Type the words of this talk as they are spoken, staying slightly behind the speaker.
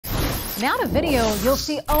Now to video you'll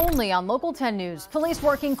see only on Local 10 News. Police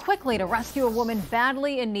working quickly to rescue a woman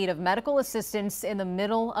badly in need of medical assistance in the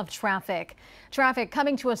middle of traffic. Traffic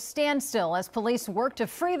coming to a standstill as police work to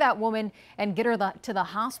free that woman and get her to the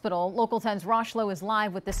hospital. Local 10's Rosh Lowe is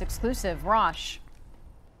live with this exclusive. Rosh.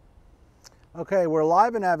 Okay, we're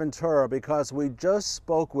live in Aventura because we just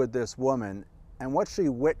spoke with this woman and what she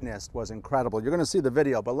witnessed was incredible. You're going to see the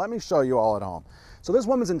video, but let me show you all at home. So this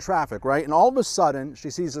woman's in traffic, right? And all of a sudden, she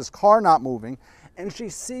sees this car not moving, and she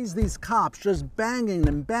sees these cops just banging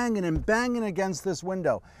and banging and banging against this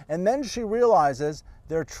window. And then she realizes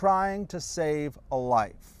they're trying to save a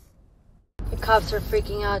life. The cops are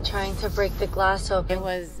freaking out, trying to break the glass open. It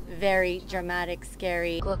was very dramatic,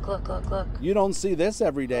 scary. Look, look, look, look. You don't see this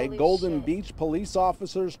every day. Holy Golden shit. Beach police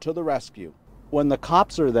officers to the rescue. When the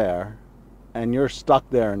cops are there, and you're stuck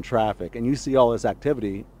there in traffic and you see all this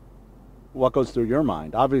activity, what goes through your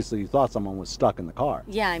mind? Obviously you thought someone was stuck in the car.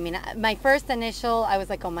 Yeah, I mean, my first initial, I was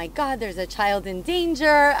like, oh my God, there's a child in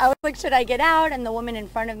danger. I was like, should I get out? And the woman in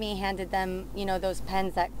front of me handed them, you know, those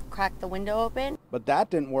pens that crack the window open. But that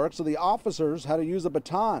didn't work, so the officers had to use a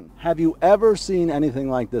baton. Have you ever seen anything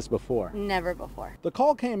like this before? Never before. The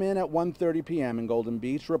call came in at 1:30 p.m. in Golden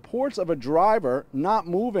Beach. Reports of a driver not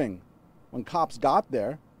moving. When cops got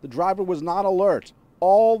there, the driver was not alert.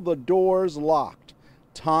 All the doors locked.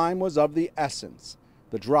 Time was of the essence.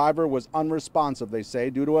 The driver was unresponsive, they say,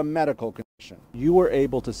 due to a medical condition. You were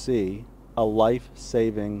able to see a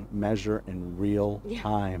life-saving measure in real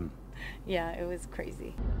time. Yeah, it was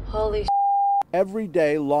crazy. Holy Every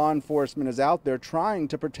day, law enforcement is out there trying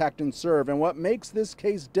to protect and serve. And what makes this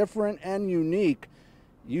case different and unique,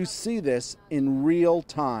 you see this in real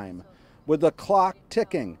time. With the clock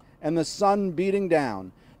ticking and the sun beating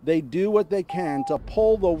down, they do what they can to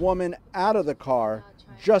pull the woman out of the car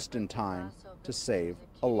just in time to save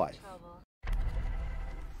a life.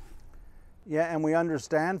 Yeah, and we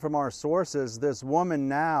understand from our sources this woman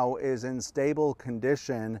now is in stable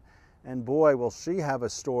condition, and boy, will she have a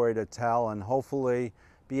story to tell and hopefully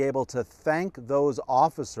be able to thank those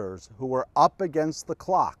officers who were up against the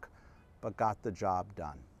clock but got the job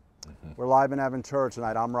done. We're live in Aventura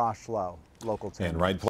tonight. I'm Rosh Lowe, Local 10.